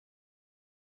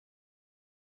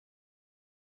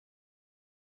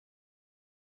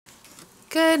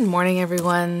Good morning,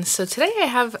 everyone. So today I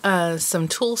have some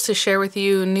tools to share with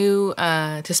you, new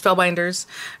to Spellbinders,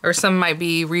 or some might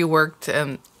be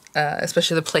reworked,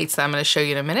 especially the plates that I'm going to show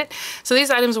you in a minute. So these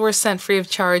items were sent free of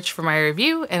charge for my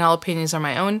review, and all opinions are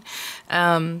my own.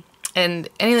 And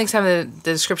any links I have in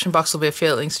the description box will be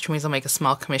affiliate links, which means I'll make a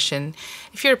small commission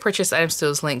if you're to purchase items to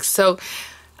those links. So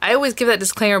I always give that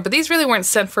disclaimer, but these really weren't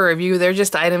sent for review. They're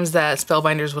just items that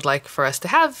Spellbinders would like for us to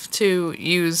have to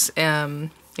use,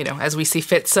 you know, as we see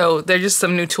fit. So they're just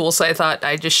some new tools. So I thought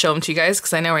I'd just show them to you guys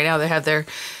because I know right now they have their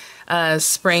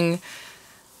spring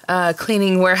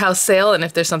cleaning warehouse sale. And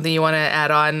if there's something you want to add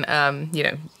on, you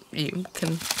know, you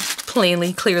can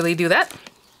clearly do that.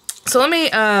 So let me,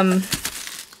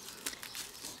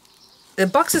 the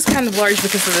box is kind of large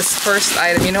because of this first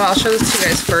item. You know, I'll show this to you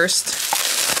guys first.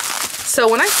 So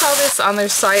when I saw this on their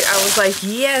site, I was like,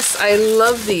 yes, I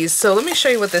love these. So let me show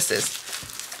you what this is.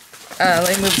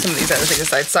 Let me move some of these out of the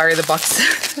side. Sorry, the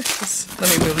box. Let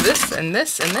me move this and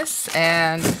this and this.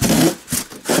 And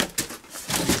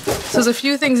so there's a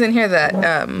few things in here that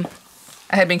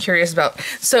I had been curious about.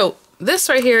 So this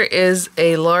right here is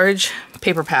a large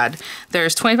paper pad.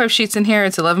 There's 25 sheets in here.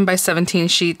 It's 11 by 17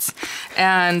 sheets.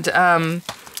 And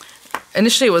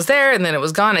initially it was there and then it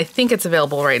was gone. I think it's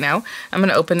available right now. I'm going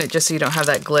to open it just so you don't have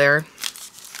that glare.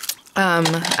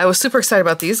 I was super excited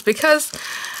about these because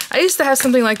I used to have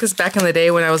something like this back in the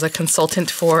day when I was a consultant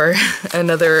for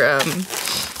another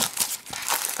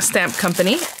stamp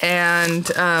company, and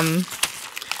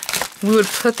we would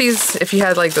put these, if you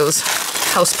had like those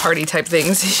house party type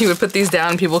things, you would put these down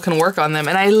and people can work on them,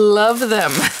 and I love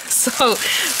them. So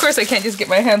of course I can't just get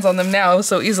my hands on them now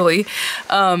so easily,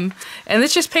 and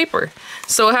it's just paper.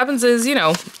 So what happens is, you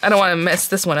know, I don't want to mess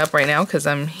this one up right now because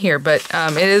I'm here, but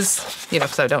it is, you know,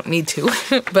 because I don't need to,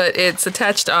 but it's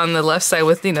attached on the left side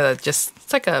with, you know, just,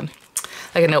 it's like a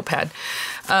notepad.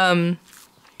 So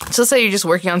let's say you're just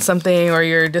working on something, or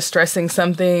you're distressing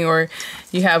something, or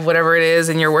you have whatever it is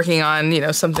and you're working on, you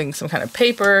know, something, some kind of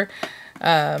paper,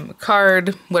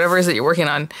 card, whatever it is that you're working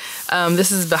on.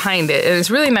 This is behind it. And it's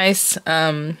really nice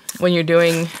when you're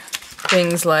doing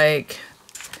things like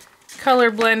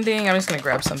color blending. I'm just gonna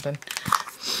grab something.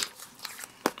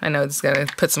 I know it's gonna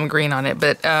put some green on it,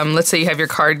 but let's say you have your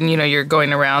card and, you know, you're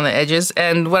going around the edges.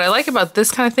 And what I like about this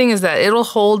kind of thing is that it'll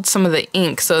hold some of the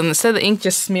ink. So instead of the ink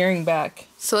just smearing back,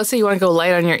 so let's say you want to go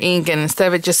light on your ink, and instead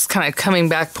of it just kind of coming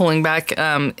back, pulling back,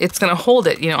 it's going to hold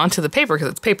it, you know, onto the paper because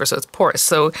it's paper, so it's porous.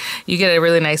 So you get a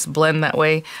really nice blend that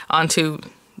way onto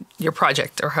your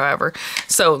project or however.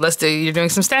 So let's do, you're doing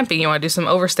some stamping, you want to do some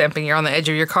over stamping, you're on the edge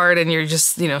of your card and you're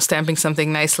just, you know, stamping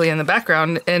something nicely in the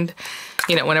background. And,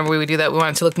 you know, whenever we would do that, we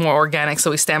want it to look more organic, so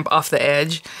we stamp off the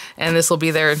edge, and this will be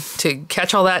there to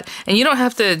catch all that. And you don't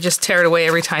have to just tear it away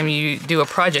every time you do a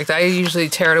project. I usually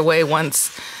tear it away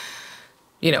once,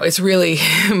 you know, it's really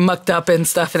mucked up and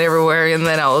stuff and everywhere, and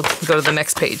then I'll go to the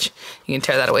next page. You can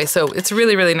tear that away. So it's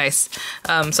really, really nice.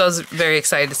 So I was very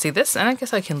excited to see this, and I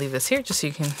guess I can leave this here just so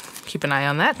you can keep an eye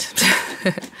on that.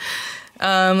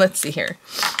 Let's see here.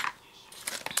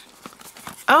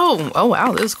 Oh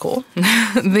wow, this is cool.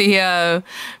 The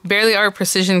Barely Art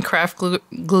Precision Craft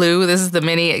Glue. This is the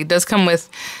mini. It does come with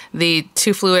the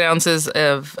 2 fluid ounces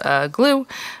of glue,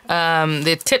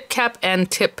 the tip cap and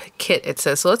tip kit, it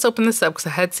says. So let's open this up because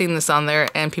I had seen this on there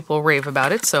and people rave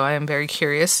about it, so I am very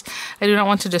curious. I do not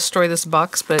want to destroy this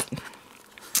box, but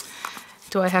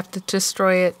do I have to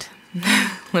destroy it?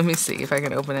 Let me see if I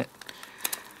can open it.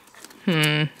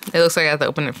 It looks like I have to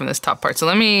open it from this top part. So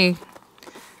let me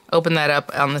open that up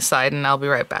on the side and I'll be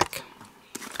right back.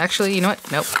 Actually, you know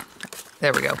what? Nope.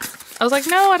 There we go. I was like,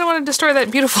 no, I don't want to destroy that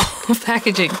beautiful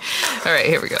packaging. All right,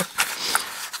 here we go.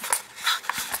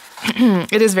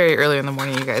 It is very early in the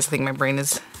morning, you guys. I think my brain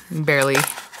is barely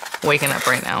waking up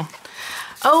right now.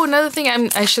 Oh, another thing,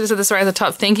 I should have said this right at the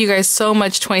top. Thank you guys so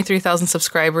much, 23,000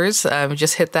 subscribers.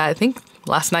 Just hit that, I think,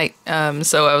 last night.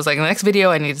 So I was like, in the next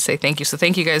video, I need to say thank you. So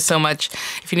thank you guys so much.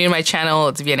 If you're new to my channel,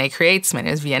 it's VianneyCreates. My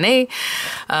name is Vianney.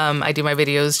 I do my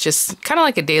videos just kind of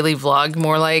like a daily vlog,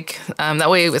 more like. That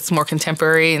way it's more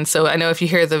contemporary. And so I know if you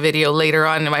hear the video later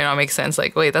on, it might not make sense.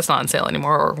 Like, wait, that's not on sale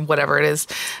anymore, or whatever it is.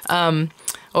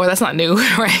 Or that's not new,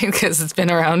 right? Because it's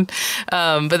been around.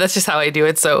 But that's just how I do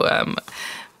it. So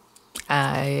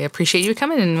I appreciate you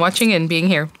coming and watching and being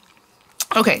here.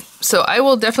 Okay, so I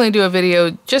will definitely do a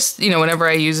video just, you know, whenever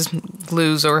I use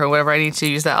glues or whatever I need to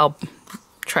use that, I'll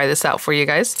try this out for you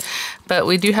guys. But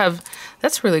we do have,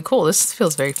 that's really cool. This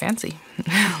feels very fancy.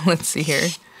 Let's see here.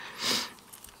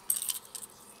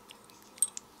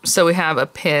 So we have a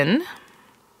pin,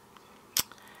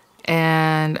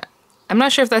 and I'm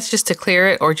not sure if that's just to clear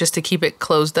it or just to keep it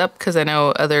closed up, because I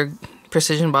know other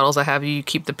precision bottles I have, you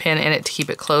keep the pin in it to keep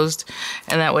it closed,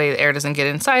 and that way the air doesn't get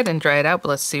inside and dry it out. But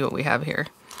let's see what we have here.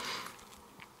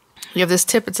 You have this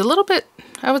tip. It's a little bit,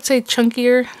 I would say,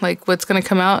 chunkier, like what's going to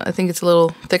come out. I think it's a little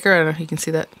thicker. I don't know if you can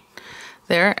see that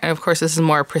there. And of course, this is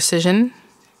more precision.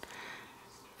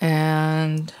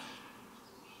 And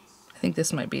I think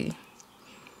this might be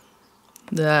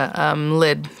the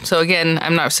lid. So again,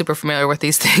 I'm not super familiar with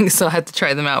these things, so I had to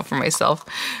try them out for myself.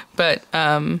 But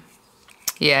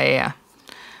yeah.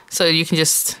 So you can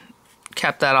just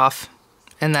cap that off,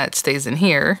 and that stays in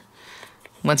here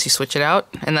once you switch it out.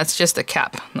 And that's just a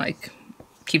cap, like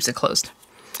keeps it closed.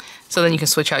 So then you can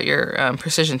switch out your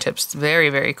precision tips. It's very,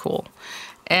 very cool.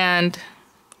 And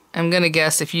I'm gonna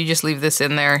guess if you just leave this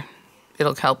in there,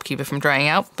 it'll help keep it from drying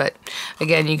out. But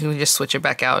again, you can just switch it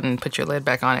back out and put your lid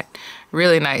back on it.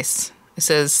 Really nice. It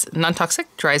says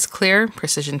non-toxic, dries clear,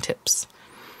 precision tips.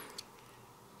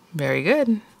 Very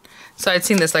good. So I'd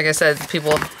seen this, like I said,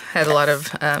 people had a lot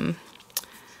of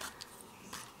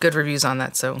good reviews on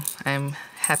that, so I'm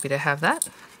happy to have that.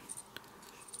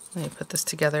 Let me put this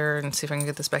together and see if I can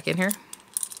get this back in here.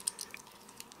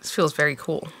 This feels very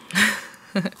cool.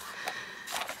 All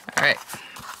right.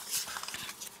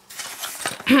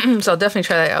 So I'll definitely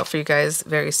try that out for you guys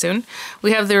very soon.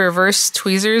 We have the reverse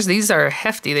tweezers. These are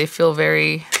hefty. They feel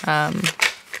very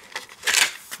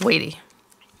weighty.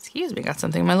 Excuse me, got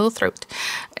something in my little throat.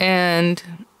 And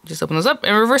just open those up.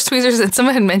 And reverse tweezers, and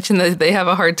someone had mentioned that they have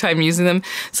a hard time using them.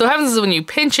 So what happens is when you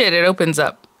pinch it, it opens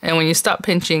up. And when you stop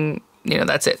pinching, you know,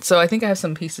 that's it. So I think I have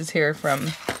some pieces here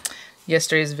from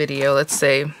yesterday's video. Let's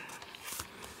say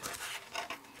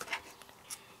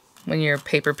when you're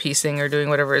paper piecing or doing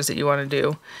whatever it is that you want to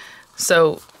do.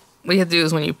 So what you have to do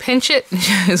is when you pinch it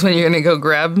is when you're going to go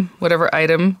grab whatever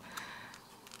item.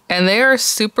 And they are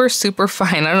super, super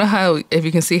fine. I don't know how, if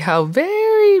you can see how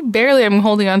very barely I'm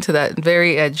holding on to that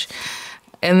very edge.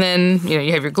 And then, you know,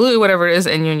 you have your glue, whatever it is,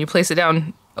 and when you place it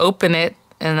down, open it,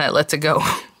 and that lets it go.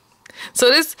 So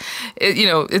it is, you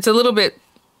know, it's a little bit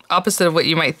opposite of what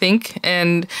you might think.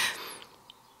 And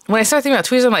when I start thinking about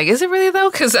tweezers, I'm like, is it really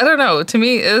though? Because I don't know. To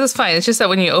me, it is fine. It's just that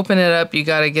when you open it up, you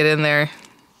got to get in there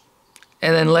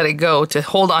and then let it go to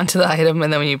hold on to the item.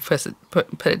 And then when you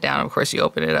put it down, of course, you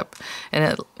open it up and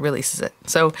it releases it.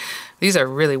 So these are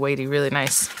really weighty, really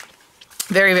nice.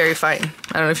 Very, very fine.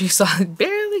 I don't know if you saw,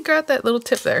 barely got that little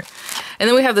tip there. And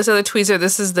then we have this other tweezer.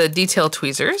 This is the detail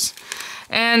tweezers.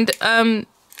 And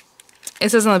it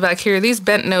says on the back here, these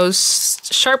bent nose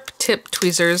sharp tip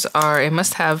tweezers are a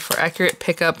must-have for accurate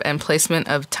pickup and placement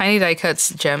of tiny die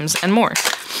cuts, gems, and more.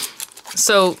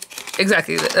 So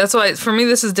exactly, that's why for me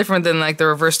this is different than like the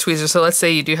reverse tweezer. So let's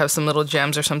say you do have some little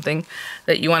gems or something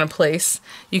that you want to place.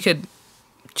 You could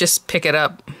just pick it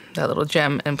up, that little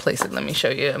gem, and place it. Let me show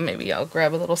you. Maybe I'll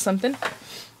grab a little something.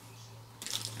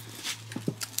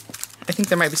 I think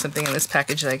there might be something in this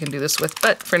package that I can do this with,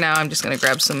 but for now I'm just going to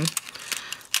grab some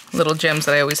little gems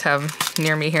that I always have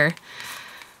near me here.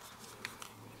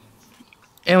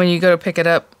 And when you go to pick it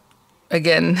up,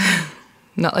 again,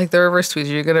 not like the reverse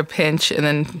tweezer, you're going to pinch and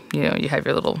then, you know, you have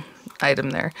your little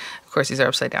item there. Of course, these are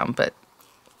upside down, but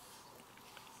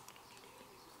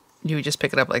you would just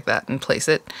pick it up like that and place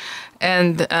it.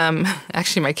 And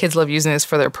actually, my kids love using this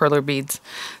for their perler beads.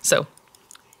 So,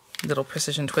 little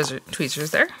precision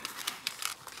tweezers there.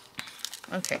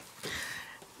 Okay.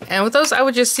 And with those, I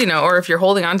would just, you know, or if you're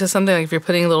holding on to something, like if you're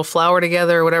putting a little flower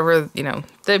together or whatever, you know,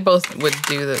 they both would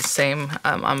do the same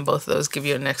on both of those, give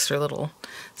you an extra little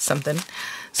something.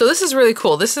 So this is really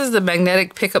cool. This is the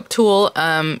magnetic pickup tool.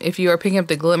 If you are picking up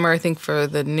the Glimmer, I think for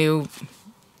the new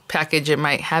package, it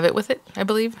might have it with it, I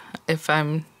believe, if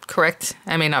I'm correct.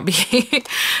 I may not be.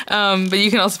 But you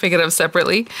can also pick it up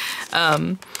separately.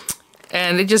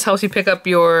 And it just helps you pick up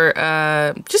your,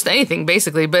 just anything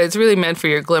basically, but it's really meant for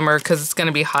your Glimmer because it's going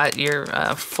to be hot, your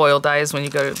foil dies when you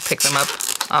go to pick them up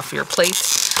off your plate.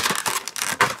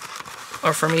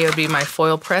 Or for me, it would be my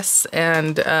foil press.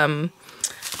 And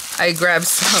I grabbed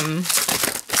some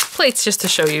plates just to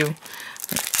show you.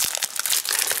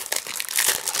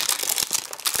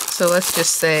 So let's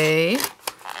just say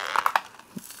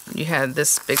you had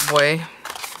this big boy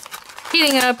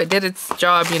heating up, it did its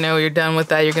job, you know, you're done with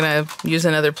that, you're gonna use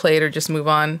another plate or just move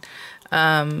on.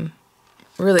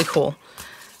 Really cool.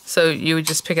 So you would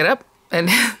just pick it up and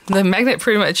the magnet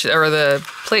pretty much, or the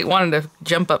plate wanted to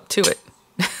jump up to it.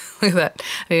 Look at that,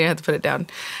 and you have to put it down.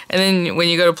 And then when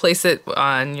you go to place it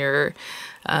on your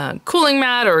cooling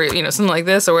mat or, you know, something like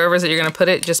this or wherever it is that you're gonna put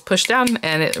it, just push down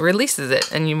and it releases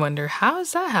it. And you wonder, how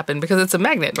does that happen? Because it's a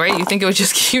magnet, right? You think it would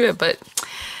just keep it, but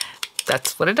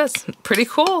that's what it does. Pretty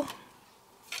cool.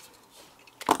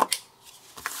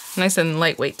 Nice and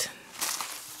lightweight.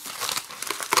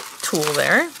 tool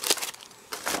there.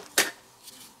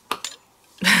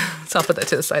 So I'll put that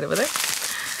to the side over there.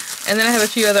 And then I have a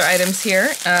few other items here.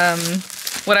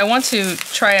 What I want to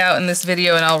try out in this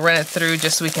video, and I'll run it through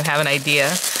just so we can have an idea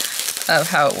of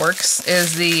how it works,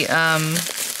 is the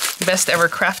best ever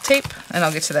craft tape, and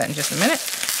I'll get to that in just a minute.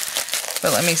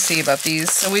 But let me see about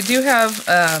these. So we do have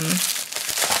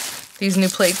these new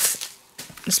plates.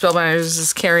 Spellbinders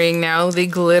is carrying now, the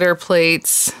glitter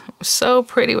plates. So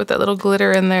pretty with that little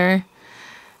glitter in there.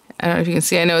 I don't know if you can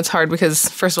see. I know it's hard because,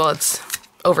 first of all, it's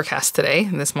overcast today,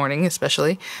 this morning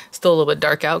especially. Still a little bit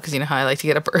dark out because you know how I like to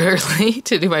get up early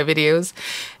to do my videos.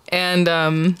 And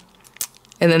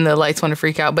then the lights want to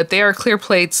freak out. But they are clear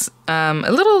plates.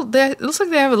 It looks like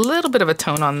they have a little bit of a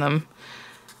tone on them.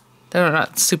 They're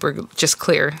not super just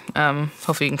clear.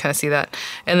 Hopefully you can kind of see that.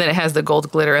 And then it has the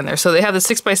gold glitter in there. So they have the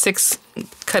 6x6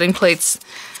 cutting plates,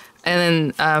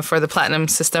 and then for the platinum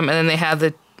system, and then they have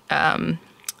the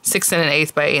 6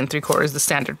 1/8 by 8 3/4, the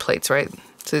standard plates, right?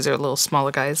 So these are little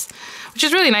smaller guys, which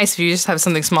is really nice if you just have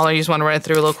something smaller, you just want to run it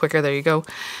through a little quicker, there you go.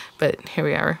 But here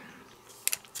we are.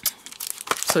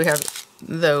 So we have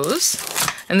those.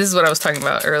 And this is what I was talking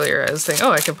about earlier. I was saying,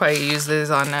 oh, I could probably use these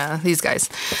on these guys.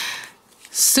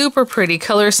 Super pretty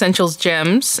Color Essentials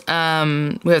gems. We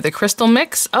have the crystal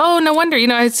mix. Oh, no wonder. You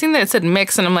know, I had seen that it said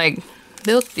mix, and I'm like,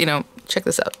 they look, you know, check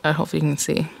this out. I hope you can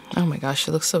see. Oh my gosh,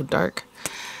 it looks so dark.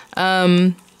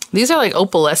 These are like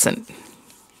opalescent.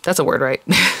 That's a word, right?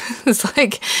 It's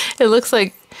like, it looks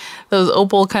like those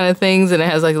opal kind of things, and it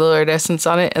has like a little iridescence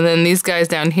on it. And then these guys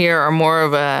down here are more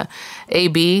of a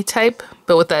AB type,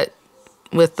 but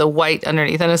with the white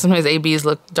underneath. I know sometimes ABs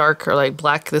look dark or like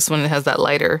black. This one has that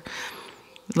lighter.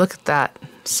 Look at that.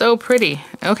 So pretty.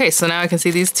 Okay, so now I can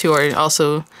see these two are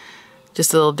also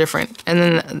just a little different. And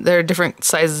then there are different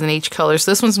sizes in each color. So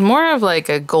this one's more of like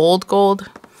a gold.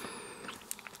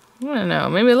 I don't know,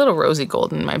 maybe a little rosy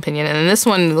gold in my opinion. And then this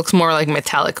one looks more like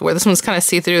metallic, where this one's kind of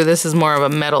see-through. This is more of a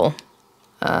metal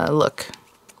look.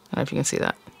 I don't know if you can see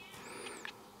that.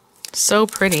 So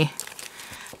pretty.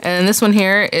 And then this one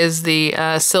here is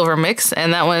the silver mix,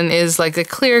 and that one is like a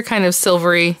clear kind of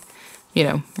silvery, you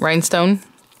know, rhinestone.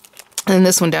 And then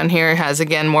this one down here has,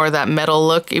 again, more of that metal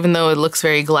look, even though it looks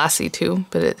very glassy too,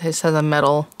 but it just has a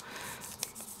metal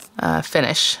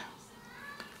finish.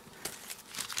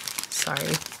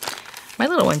 Sorry. My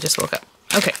little one just woke up.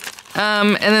 Okay.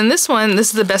 And then this one, this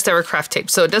is the best ever craft tape.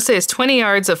 So it does say it's 20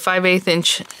 yards of 5/8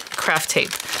 inch craft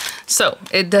tape. So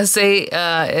it does say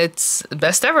it's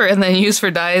best ever, and then used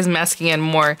for dyes, masking, and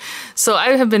more. So I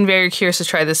have been very curious to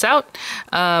try this out.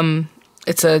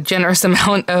 It's a generous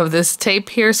amount of this tape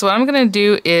here. So what I'm going to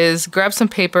do is grab some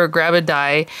paper, grab a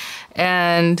die,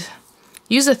 and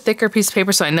use a thicker piece of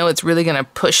paper so I know it's really going to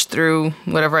push through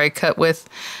whatever I cut with,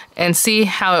 and see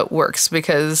how it works,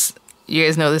 because you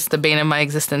guys know this is the bane of my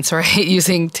existence, right?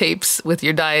 Using tapes with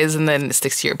your dyes and then it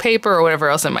sticks to your paper or whatever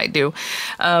else it might do.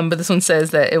 But this one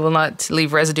says that it will not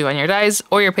leave residue on your dyes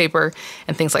or your paper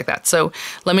and things like that. So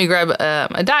let me grab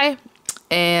a die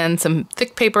and some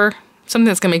thick paper, something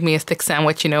that's gonna make me a thick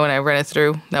sandwich, you know, when I run it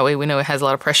through. That way we know it has a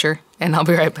lot of pressure, and I'll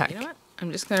be right back. You know what?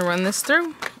 I'm just gonna run this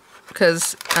through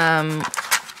because,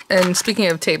 and speaking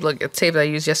of tape, look, the tape that I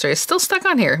used yesterday is still stuck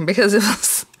on here because it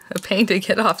was a pain to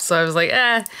get off. So I was like,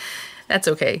 that's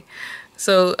okay.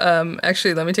 So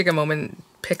actually, let me take a moment and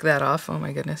pick that off. Oh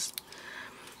my goodness.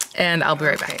 And I'll be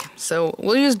right back. So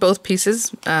we'll use both pieces,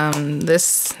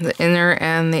 the inner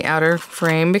and the outer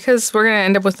frame, because we're going to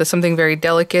end up with something very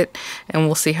delicate, and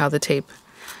we'll see how the tape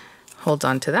holds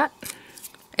on to that.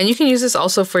 And you can use this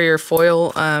also for your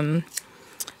foil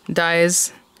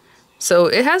dies. So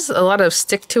it has a lot of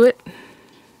stick to it.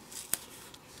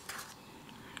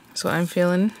 That's what I'm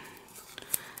feeling.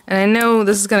 And I know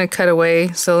this is going to cut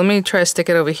away, so let me try to stick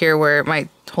it over here where it might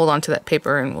hold on to that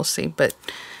paper, and we'll see. But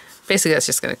basically that's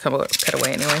just going to cut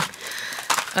away anyway.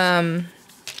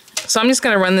 So I'm just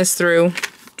going to run this through,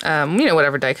 you know,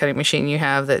 whatever die cutting machine you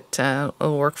have that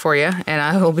will work for you, and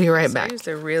I will be right back. I used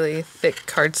a really thick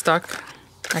cardstock.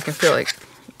 I can feel like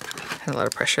I had a lot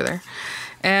of pressure there.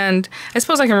 And I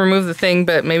suppose I can remove the thing,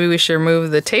 but maybe we should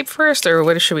remove the tape first, or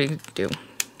what should we do?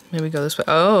 Maybe go this way.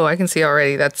 Oh, I can see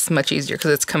already. That's much easier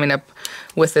because it's coming up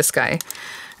with this guy.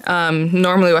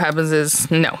 Normally what happens is,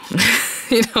 no.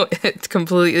 You know, it's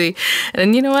completely...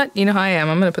 And you know what? You know how I am.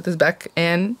 I'm going to put this back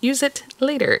and use it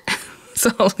later.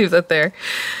 So I'll leave that there.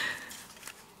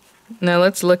 Now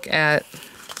let's look at...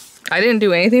 I didn't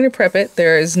do anything to prep it.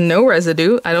 There is no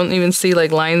residue. I don't even see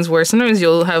like lines where... Sometimes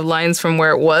you'll have lines from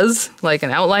where it was, like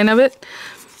an outline of it.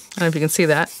 I don't know if you can see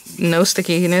that. No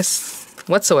stickiness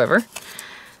whatsoever.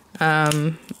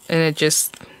 And it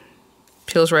just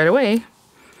peels right away.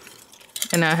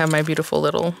 And now I have my beautiful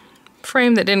little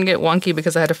frame that didn't get wonky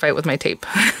because I had to fight with my tape.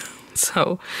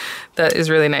 So that is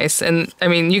really nice. And I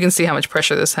mean, you can see how much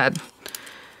pressure this had.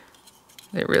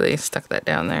 It really stuck that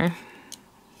down there.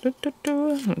 Let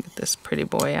me get this pretty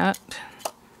boy out.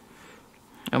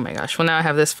 Oh my gosh. Well, now I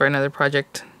have this for another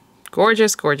project.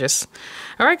 Gorgeous, gorgeous.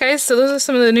 All right, guys. So those are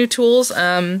some of the new tools.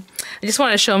 I just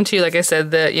wanted to show them to you. Like I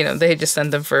said, that they just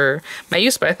sent them for my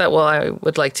use, but I thought, well, I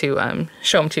would like to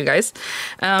show them to you guys.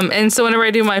 And so whenever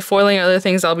I do my foiling or other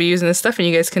things, I'll be using this stuff, and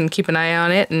you guys can keep an eye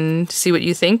on it and see what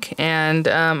you think. And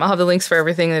I'll have the links for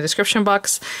everything in the description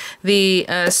box. The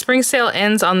spring sale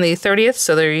ends on the 30th,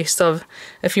 so you still have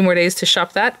a few more days to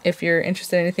shop that if you're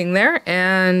interested in anything there.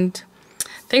 And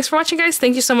thanks for watching, guys.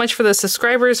 Thank you so much for the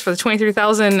subscribers, for the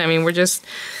 23,000. I mean, we're just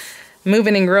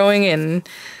moving and growing and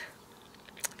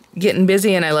getting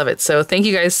busy, and I love it. So thank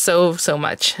you guys so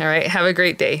much. All right, have a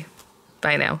great day.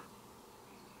 Bye now.